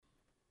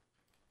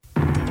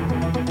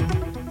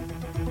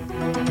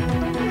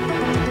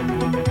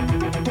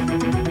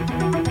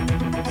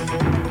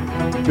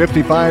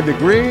55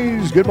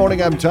 degrees. Good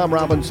morning. I'm Tom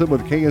Robinson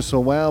with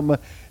KSOM,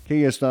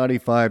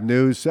 KS95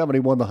 News.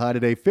 71 the high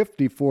today,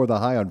 54 the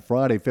high on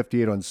Friday,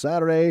 58 on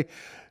Saturday,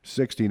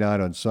 69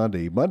 on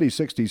Sunday. Monday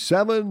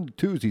 67,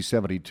 Tuesday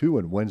 72,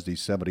 and Wednesday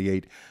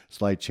 78.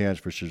 Slight chance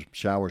for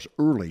showers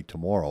early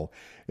tomorrow.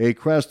 A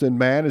Creston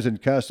man is in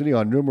custody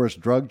on numerous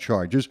drug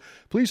charges.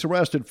 Police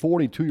arrested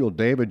 42-year-old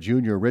David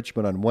Jr.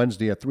 Richmond on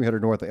Wednesday at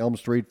 300 North Elm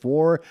Street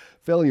for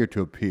failure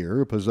to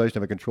appear, possession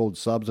of a controlled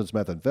substance,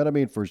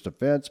 methamphetamine, first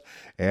offense,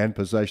 and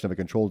possession of a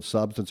controlled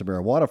substance of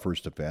marijuana,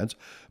 first offense.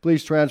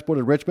 Police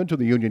transported Richmond to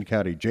the Union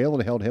County Jail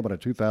and held him on a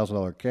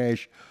 $2,000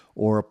 cash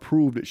or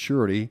approved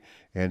surety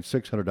and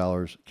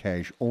 $600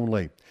 cash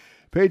only.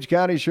 Page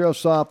County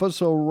Sheriff's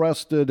Office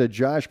arrested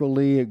Joshua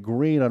Lee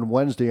Green on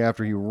Wednesday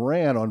after he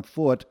ran on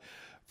foot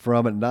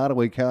from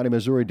Nottoway County,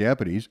 Missouri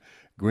deputies.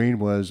 Green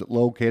was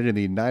located in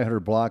the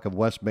 900 block of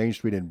West Main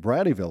Street in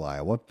Bradleyville,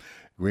 Iowa.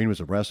 Green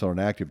was arrested on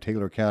an active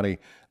Taylor County,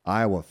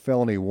 Iowa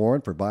felony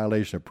warrant for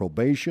violation of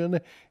probation.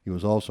 He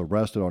was also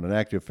arrested on an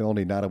active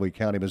felony Nottoway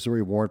County,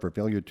 Missouri warrant for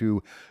failure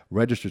to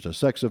register as a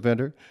sex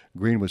offender.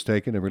 Green was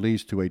taken and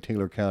released to a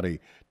Taylor County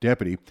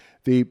deputy.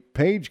 The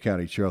Page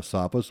County Sheriff's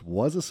Office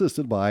was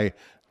assisted by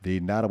the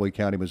Nottoway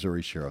County,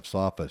 Missouri Sheriff's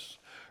Office.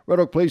 Red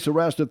Oak Police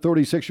arrested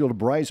 36-year-old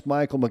Bryce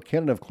Michael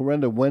McKinnon of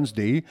Clarinda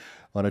Wednesday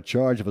on a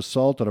charge of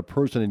assault on a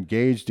person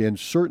engaged in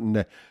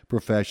certain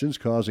professions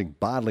causing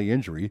bodily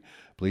injury.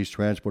 Police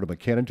transported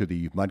McKinnon to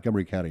the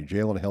Montgomery County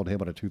Jail and held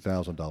him on a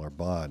 $2,000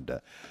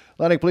 bond.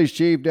 Atlantic Police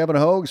Chief Devin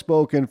Hogue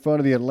spoke in front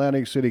of the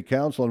Atlantic City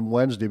Council on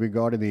Wednesday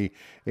regarding the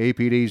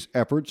APD's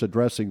efforts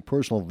addressing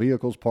personal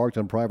vehicles parked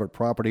on private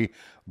property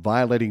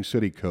violating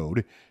city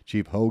code.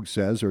 Chief Hogue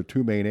says there are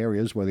two main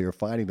areas where they are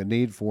finding the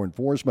need for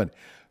enforcement: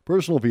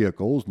 personal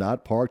vehicles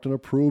not parked on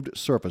approved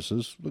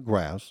surfaces, the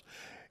grass,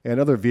 and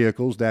other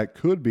vehicles that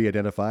could be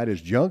identified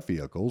as junk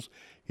vehicles.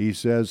 He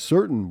says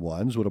certain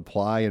ones would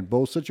apply in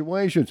both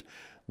situations.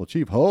 Well,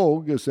 Chief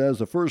Hogue says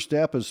the first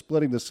step is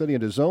splitting the city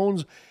into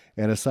zones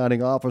and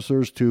assigning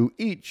officers to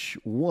each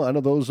one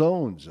of those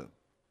zones.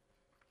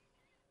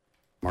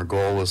 Our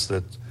goal is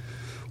that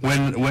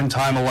when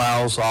time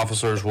allows,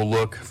 officers will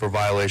look for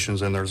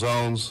violations in their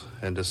zones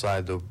and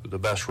decide the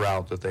best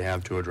route that they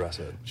have to address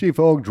it. Chief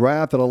Hogue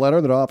drafted a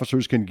letter that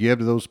officers can give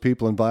to those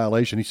people in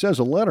violation. He says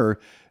a letter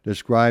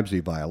describes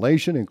the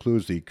violation,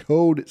 includes the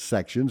code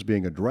sections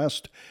being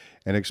addressed,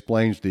 and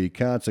explains the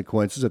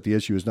consequences if the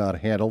issue is not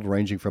handled,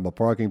 ranging from a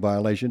parking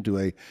violation to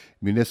a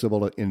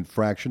municipal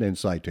infraction and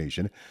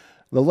citation.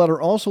 The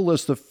letter also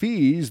lists the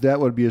fees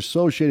that would be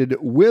associated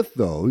with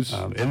those.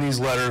 In these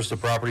letters, the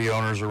property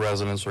owners or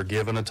residents are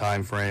given a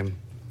time frame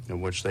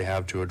in which they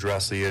have to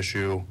address the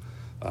issue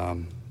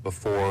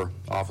before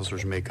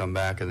officers may come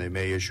back and they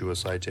may issue a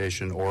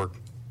citation or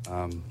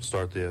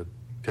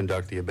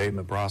conduct the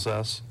abatement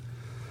process.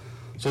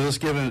 So this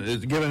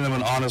is giving them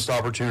an honest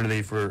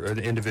opportunity for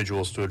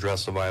individuals to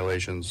address the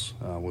violations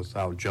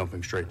without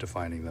jumping straight to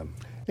finding them.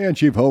 And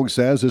Chief Hogue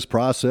says this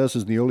process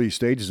is in the early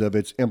stages of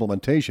its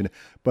implementation,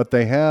 but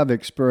they have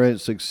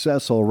experienced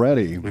success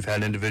already. We've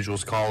had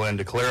individuals call in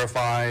to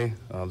clarify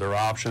their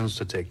options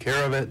to take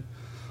care of it,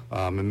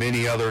 and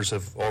many others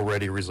have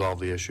already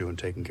resolved the issue and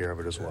taken care of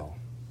it as well,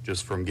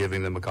 just from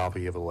giving them a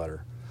copy of a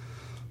letter.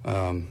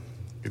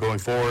 Going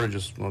forward, I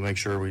just want to make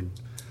sure we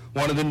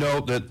wanted to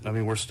note that,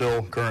 we're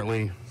still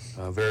currently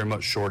very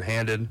much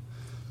shorthanded,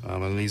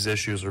 and these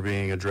issues are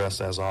being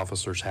addressed as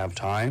officers have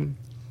time.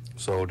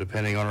 So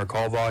depending on our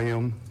call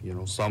volume,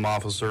 some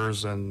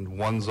officers in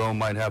one zone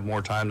might have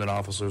more time than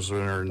officers in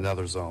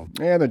another zone.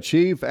 And the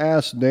chief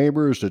asked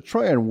neighbors to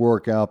try and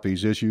work out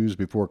these issues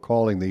before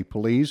calling the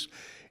police.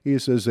 He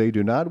says they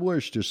do not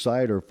wish to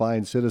cite or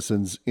fine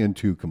citizens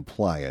into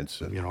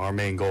compliance. Our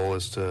main goal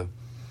is to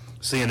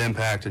see an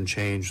impact and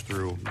change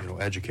through,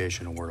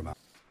 education and word of mouth.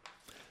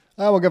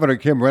 Iowa Governor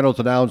Kim Reynolds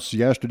announced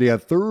yesterday a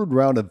third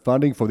round of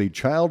funding for the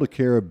Child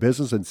Care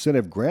Business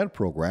Incentive Grant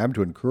Program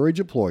to encourage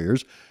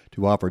employers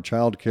to offer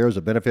child care as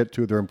a benefit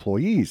to their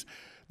employees.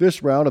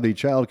 This round of the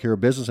Child Care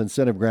Business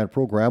Incentive Grant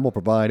Program will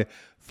provide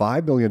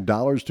 $5 million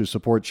to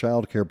support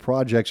child care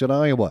projects in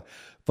Iowa.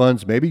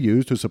 Funds may be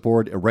used to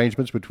support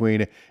arrangements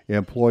between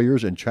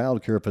employers and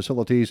child care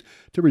facilities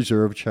to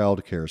reserve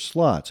child care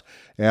slots.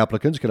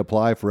 Applicants can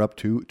apply for up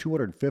to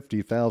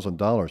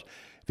 $250,000.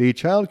 The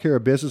Child Care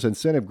Business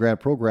Incentive Grant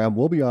Program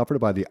will be offered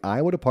by the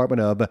Iowa Department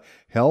of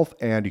Health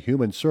and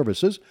Human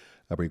Services.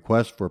 A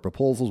request for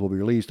proposals will be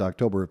released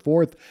October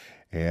 4th,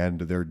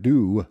 and they're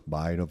due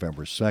by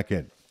November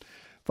 2nd.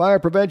 Fire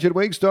Prevention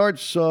Week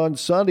starts on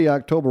Sunday,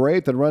 October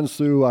 8th, and runs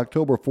through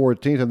October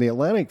 14th, and the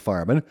Atlantic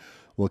Firemen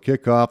will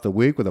kick off the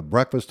week with a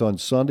breakfast on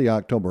Sunday,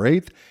 October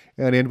 8th,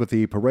 and end with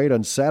the parade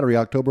on Saturday,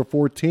 October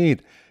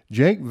 14th.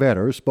 Jake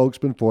Vetter,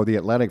 spokesman for the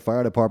Atlantic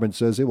Fire Department,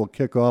 says it will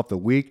kick off the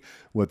week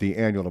with the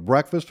annual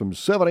breakfast from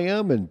 7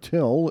 a.m.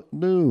 until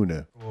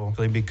noon.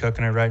 We'll be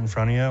cooking it right in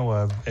front of you.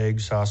 We'll have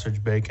eggs,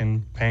 sausage,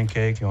 bacon,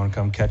 pancake. If you want to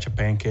come catch a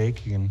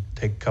pancake, you can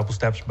take a couple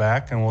steps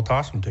back and we'll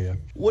toss them to you.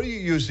 What do you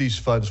use these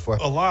funds for?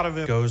 A lot of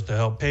it goes to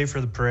help pay for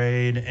the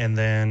parade and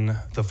then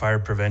the fire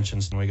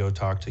prevention. We go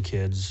talk to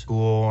kids,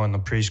 school and the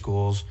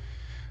preschools.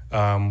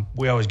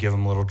 We always give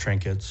them little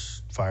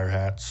trinkets, fire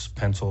hats,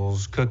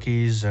 pencils,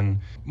 cookies, and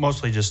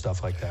mostly just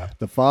stuff like that.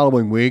 The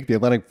following week, the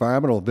Atlantic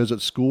Firemen will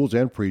visit schools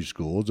and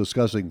preschools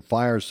discussing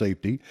fire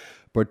safety,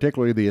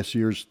 particularly this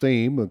year's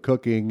theme of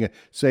cooking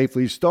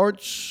safely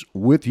starts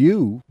with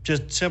you.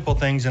 Just simple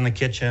things in the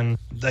kitchen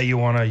that you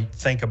want to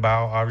think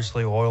about.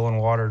 Obviously, oil and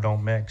water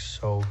don't mix,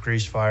 so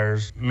grease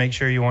fires. Make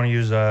sure you want to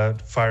use a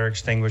fire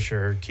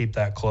extinguisher. Keep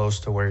that close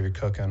to where you're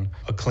cooking.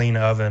 A clean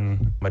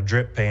oven, a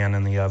drip pan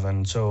in the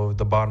oven, so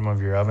the bottom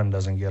of your oven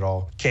doesn't get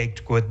all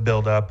caked with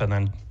buildup and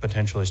then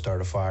potentially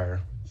start a fire.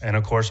 And,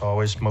 of course,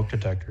 always smoke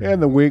detectors.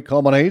 And the week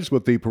culminates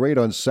with the parade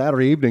on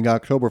Saturday evening,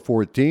 October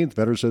 14th.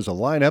 Vetter says a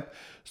lineup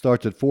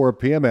starts at 4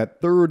 p.m. at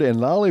 3rd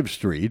and Olive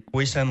Street.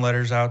 We send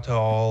letters out to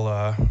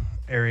all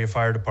area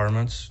fire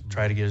departments,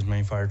 try to get as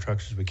many fire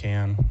trucks as we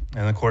can.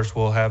 And, of course,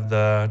 we'll have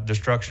the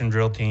destruction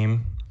drill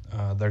team.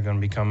 They're going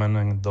to be coming,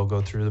 and they'll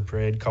go through the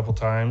parade a couple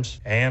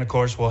times. And, of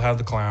course, we'll have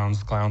the clowns.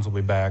 The clowns will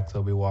be back.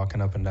 They'll be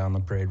walking up and down the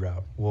parade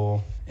route.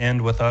 We'll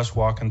end with us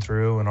walking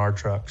through in our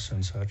trucks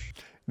and such.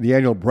 The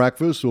annual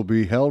breakfast will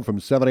be held from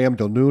 7 a.m.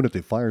 till noon at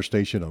the fire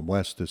station on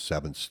West to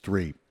 7th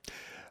Street.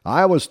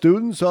 Iowa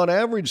students on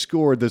average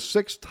scored the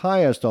 6th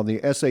highest on the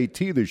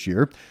SAT this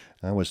year.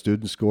 Iowa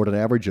students scored an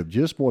average of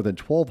just more than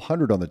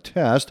 1,200 on the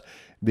test.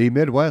 The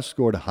Midwest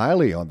scored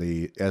highly on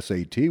the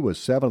SAT, with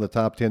 7 of the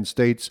top 10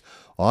 states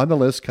on the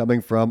list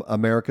coming from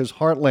America's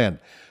heartland.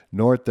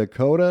 North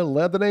Dakota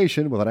led the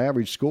nation with an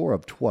average score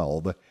of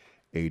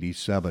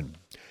 1287.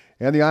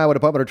 And the Iowa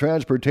Department of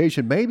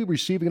Transportation may be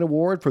receiving an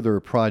award for their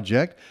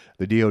project.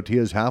 The DOT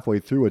is halfway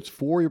through its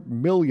 $4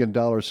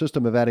 million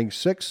system of adding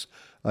 6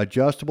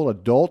 adjustable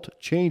adult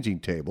changing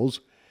tables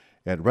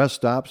at rest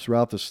stops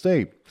throughout the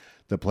state.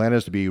 The plan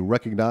is to be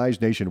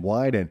recognized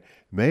nationwide and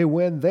may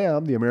win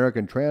them the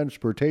American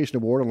Transportation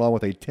Award, along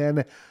with a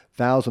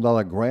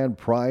 $10,000 grand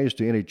prize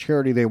to any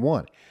charity they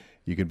want.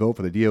 You can vote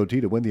for the DOT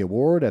to win the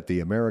award at the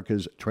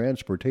America's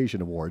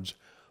Transportation Awards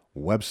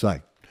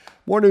website.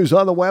 More news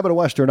on the web at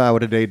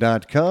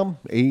westerniowatoday.com.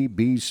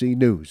 ABC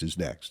News is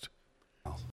next.